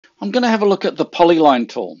I'm going to have a look at the Polyline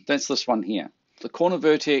tool. That's this one here. The corner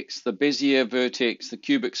vertex, the Bezier vertex, the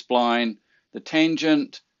cubic spline, the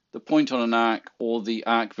tangent, the point on an arc, or the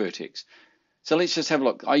arc vertex. So let's just have a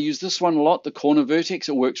look. I use this one a lot, the corner vertex.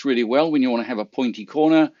 It works really well when you want to have a pointy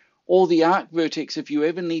corner. Or the arc vertex, if you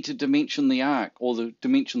ever need to dimension the arc or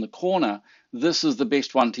dimension the corner, this is the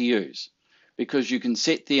best one to use. Because you can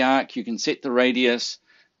set the arc, you can set the radius.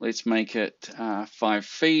 Let's make it 5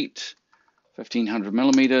 feet, 1500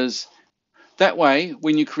 millimeters. That way,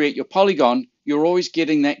 when you create your polygon, you're always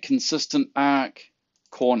getting that consistent arc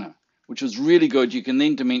corner, which is really good. You can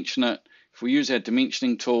then dimension it. If we use our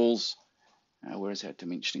dimensioning tools, where is our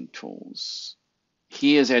dimensioning tools?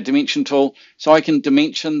 Here's our dimension tool. So I can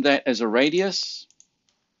dimension that as a radius.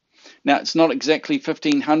 Now, it's not exactly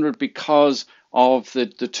 1500 because of the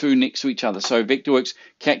two next to each other. So Vectorworks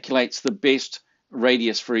calculates the best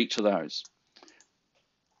radius for each of those.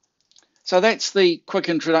 So that's the quick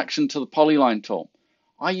introduction to the Polyline tool.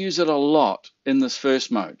 I use it a lot in this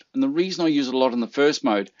first mode. And the reason I use it a lot in the first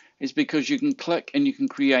mode is because you can click and you can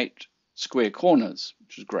create square corners,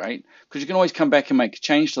 which is great, because you can always come back and make a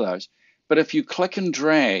change to those. But if you click and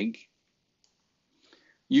drag,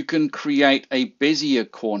 you can create a Bezier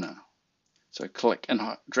corner. So click and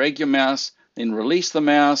drag your mouse, then release the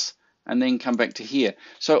mouse, and then come back to here.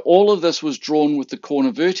 So all of this was drawn with the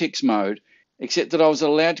corner vertex mode, except that I was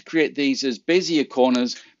allowed to create these as Bezier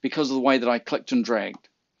corners because of the way that I clicked and dragged.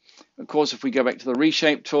 Of course, if we go back to the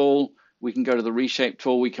reshape tool, we can go to the reshape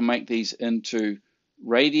tool. We can make these into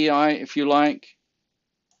radii, if you like,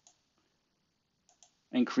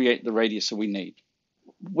 and create the radius that we need.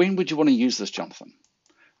 When would you want to use this, Jonathan?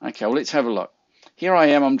 Okay, well, let's have a look. Here I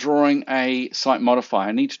am, I'm drawing a site modifier.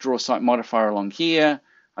 I need to draw a site modifier along here.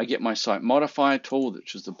 I get my site modifier tool,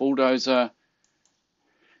 which is the bulldozer.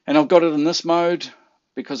 And I've got it in this mode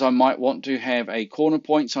because I might want to have a corner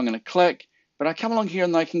point, so I'm going to click. But I come along here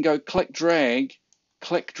and I can go click, drag,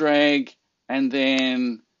 and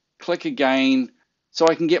then click again, so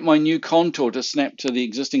I can get my new contour to snap to the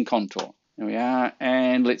existing contour. There we are,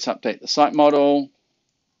 and let's update the site model.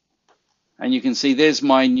 And you can see there's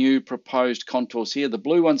my new proposed contours here. The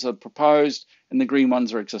blue ones are proposed and the green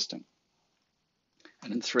ones are existing.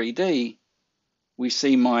 And in 3D, we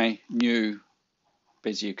see my new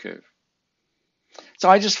Bezier curve. So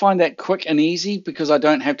I just find that quick and easy because I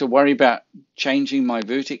don't have to worry about changing my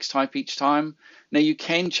vertex type each time. Now you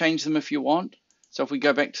can change them if you want. So if we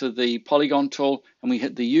go back to the polygon tool and we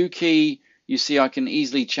hit the U key, you see I can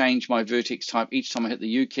easily change my vertex type. Each time I hit the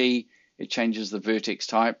U key, it changes the vertex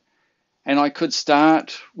type. And I could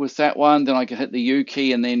start with that one, then I could hit the U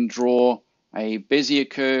key and then draw a Bezier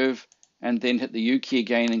curve and then hit the U key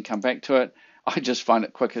again and come back to it. I just find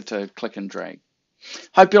it quicker to click and drag.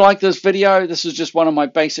 Hope you like this video. This is just one of my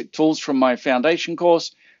basic tools from my foundation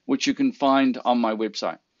course, which you can find on my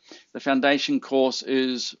website. The foundation course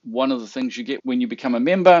is one of the things you get when you become a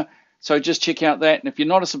member. So just check out that. And if you're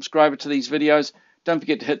not a subscriber to these videos, don't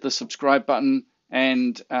forget to hit the subscribe button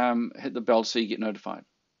and hit the bell so you get notified.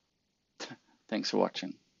 Thanks for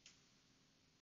watching.